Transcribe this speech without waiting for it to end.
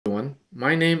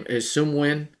my name is Sung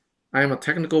Win. I am a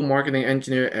technical marketing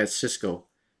engineer at Cisco.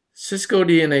 Cisco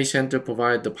DNA Center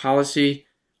provides the policy,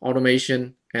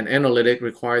 automation, and analytic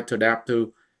required to adapt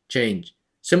to change,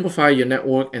 simplify your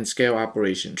network, and scale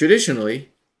operation.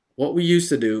 Traditionally, what we used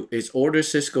to do is order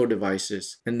Cisco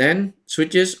devices, and then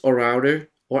switches or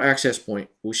router or access point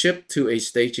will ship to a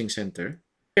staging center.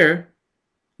 Here,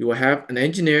 you will have an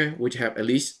engineer which have at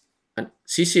least a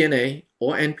CCNA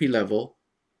or NP level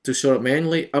to sort of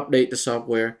manually update the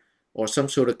software or some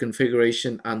sort of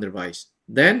configuration on the device.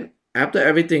 Then, after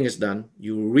everything is done,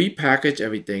 you repackage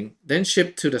everything, then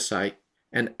ship to the site,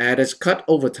 and as cut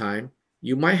over time,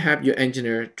 you might have your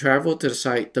engineer travel to the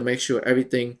site to make sure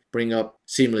everything bring up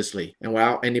seamlessly and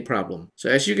without any problem. So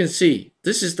as you can see,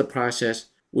 this is the process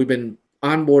we've been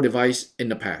onboard device in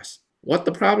the past. What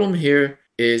the problem here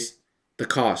is the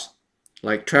cost,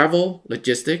 like travel,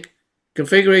 logistic,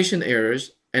 configuration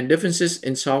errors, and differences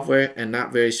in software and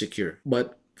not very secure.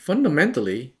 But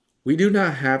fundamentally, we do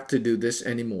not have to do this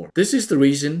anymore. This is the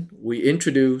reason we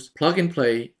introduced Plug and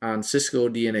Play on Cisco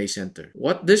DNA Center.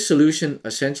 What this solution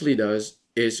essentially does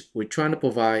is we're trying to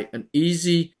provide an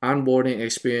easy onboarding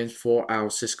experience for our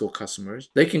Cisco customers.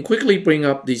 They can quickly bring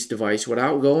up these devices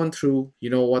without going through,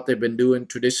 what they've been doing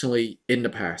traditionally in the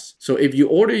past. So if you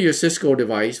order your Cisco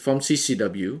device from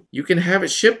CCW, you can have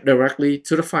it shipped directly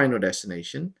to the final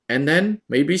destination, and then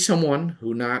maybe someone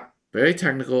who not very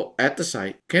technical at the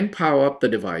site can power up the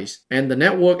device, and the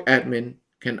network admin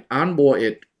can onboard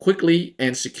it quickly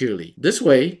and securely. This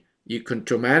way, you can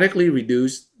dramatically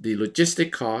reduce the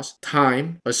logistic cost,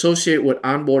 time associated with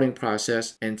onboarding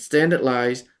process, and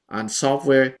standardize on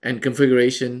software and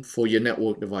configuration for your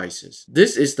network devices.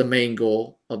 This is the main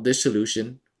goal of this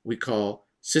solution we call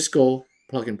Cisco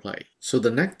Plug and Play. So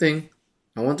the next thing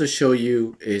I want to show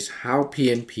you is how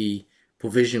PnP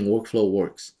provision workflow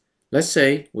works. Let's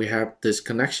say we have this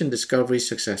connection discovery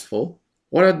successful.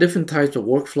 What are different types of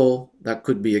workflow that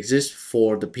could exist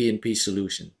for the PnP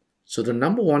solution? So the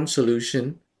number one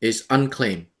solution is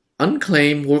unclaim.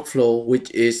 Unclaim workflow,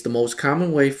 which is the most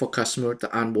common way for customer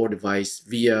to onboard device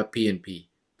via PnP.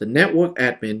 The network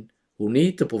admin will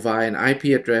need to provide an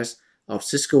IP address of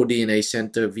Cisco DNA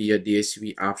Center via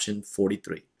DHCP option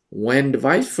 43. When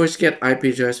device first get IP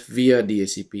address via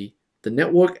DHCP, the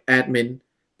network admin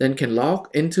then can log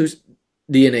into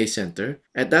DNA Center.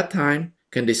 At that time,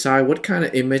 can decide what kind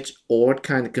of image or what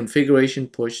kind of configuration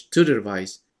push to the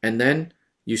device, and then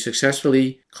you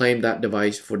successfully claim that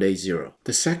device for day 0.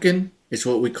 The second is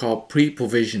what we call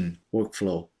pre-provision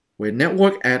workflow, where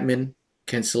network admin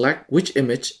can select which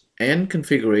image and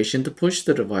configuration to push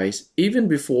the device even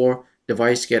before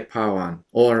device get power on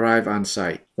or arrive on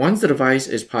site. Once the device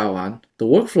is power on, the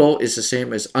workflow is the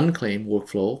same as unclaim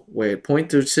workflow, where it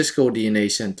points to Cisco DNA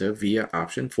Center via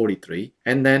option 43,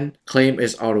 and then claim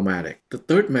is automatic. The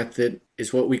third method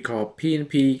is what we call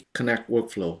PnP Connect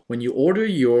workflow. When you order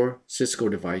your Cisco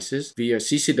devices via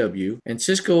CCW and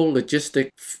Cisco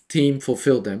logistic team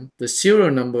fulfill them, the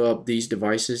serial number of these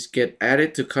devices get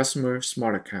added to customer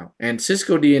smart account, and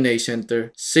Cisco DNA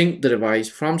Center sync the device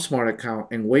from smart account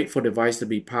and wait for device to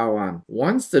be power on.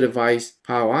 Once the device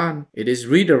power on, it is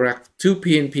redirect to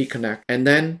PnP Connect, and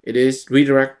then it is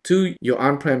redirect to your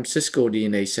on-prem Cisco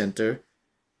DNA Center,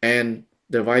 and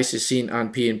the device is seen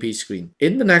on PnP screen.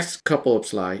 In the next couple of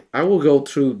slides, I will go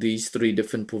through these 3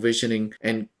 different provisioning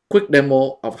and quick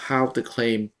demo of how to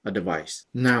claim a device.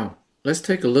 Now, let's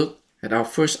take a look at our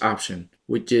first option,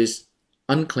 which is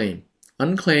unclaim.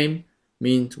 Unclaim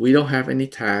means we don't have any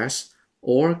tasks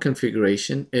or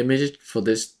configuration image for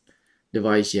this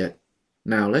device yet.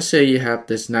 Now, let's say you have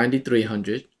this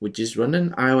 9300, which is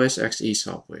running iOS XE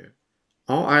software.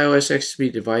 All iOS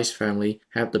XP device family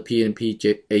have the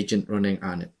PnP agent running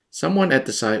on it. Someone at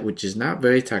the site, which is not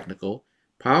very technical,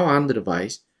 power on the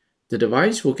device. The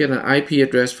device will get an IP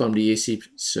address from the AC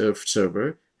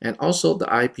server and also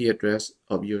the IP address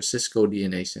of your Cisco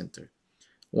DNA Center.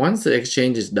 Once the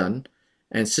exchange is done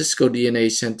and Cisco DNA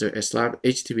Center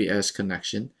establishes HTTPS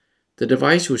connection, the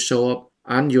device will show up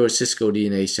on your Cisco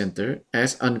DNA Center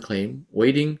as unclaimed,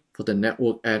 waiting for the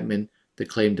network admin to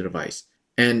claim the device.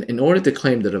 And in order to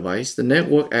claim the device, the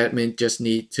network admin just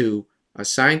need to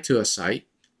assign to a site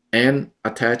and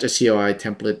attach a CLI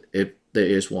template if there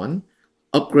is one,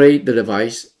 upgrade the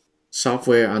device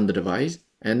software on the device,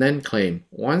 and then claim.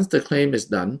 Once the claim is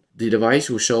done, the device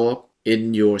will show up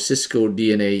in your Cisco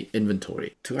DNA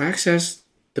inventory. To access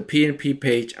the PnP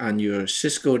page on your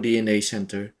Cisco DNA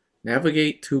Center,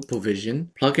 navigate to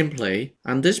Provision, Plug and Play.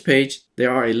 On this page,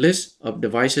 there are a list of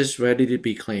devices ready to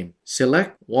be claimed.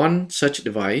 Select one such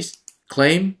device,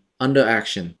 claim under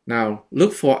action. Now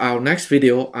look for our next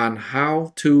video on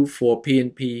how to for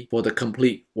PnP for the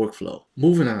complete workflow.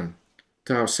 Moving on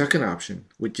to our second option,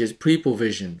 which is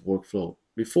pre-provision workflow.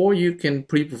 Before you can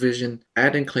pre-provision,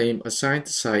 add and claim, assign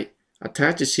to site,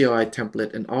 attach a CLI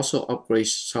template, and also upgrade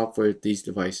software to these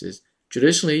devices.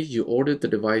 Traditionally, you order the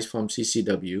device from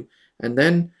CCW, and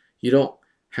then you don't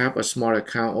have a smart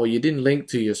account or you didn't link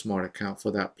to your smart account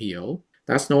for that PO.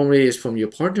 That's normally is from your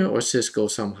partner or Cisco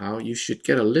somehow. You should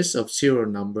get a list of serial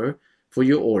number for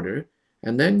your order,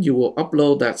 and then you will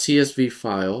upload that CSV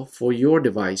file for your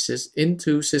devices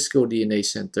into Cisco DNA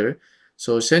Center.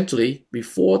 So essentially,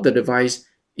 before the device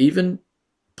even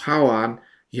power on,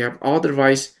 you have all the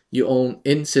device you own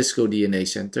in Cisco DNA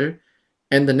Center,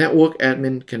 and the network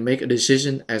admin can make a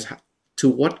decision as to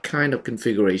what kind of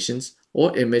configurations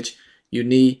or image you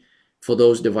need for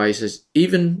those devices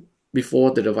even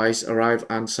before the device arrive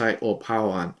on site or power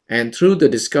on. And through the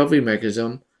discovery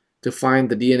mechanism to find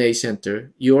the DNA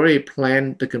center, you already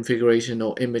plan the configuration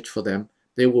or image for them.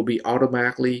 They will be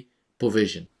automatically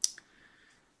provisioned.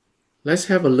 Let's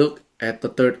have a look at the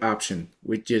third option,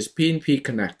 which is PnP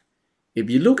Connect. If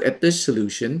you look at this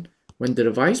solution, when the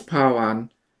device power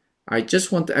on, I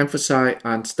just want to emphasize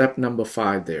on step number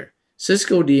 5 there.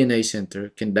 Cisco DNA Center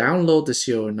can download the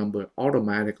serial number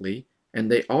automatically,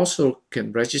 and they also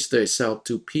can register itself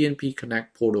to PnP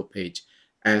Connect portal page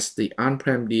as the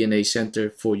on-prem DNA Center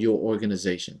for your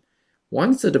organization.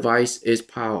 Once the device is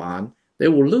powered on, they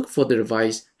will look for the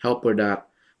device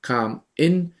helper.com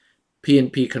in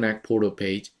PnP Connect portal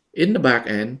page in the back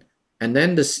end, and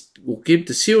then this will give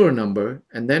the serial number,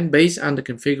 and then based on the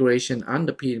configuration on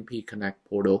the PnP Connect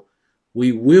portal,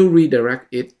 we will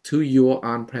redirect it to your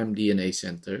on-prem DNA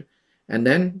center, and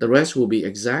then the rest will be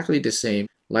exactly the same,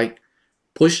 like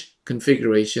push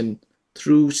configuration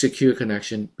through secure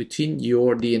connection between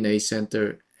your DNA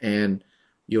center and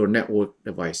your network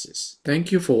devices.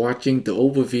 Thank you for watching the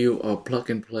overview of Plug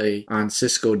and Play on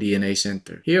Cisco DNA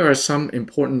Center. Here are some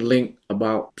important links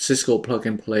about Cisco Plug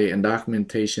and Play and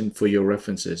documentation for your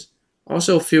references.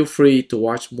 Also, feel free to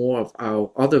watch more of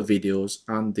our other videos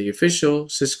on the official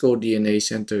Cisco DNA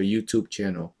Center YouTube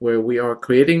channel, where we are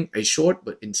creating a short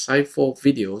but insightful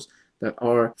videos that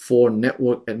are for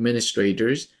network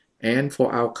administrators and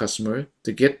for our customer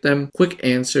to get them quick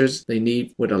answers they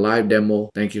need with a live demo.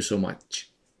 Thank you so much.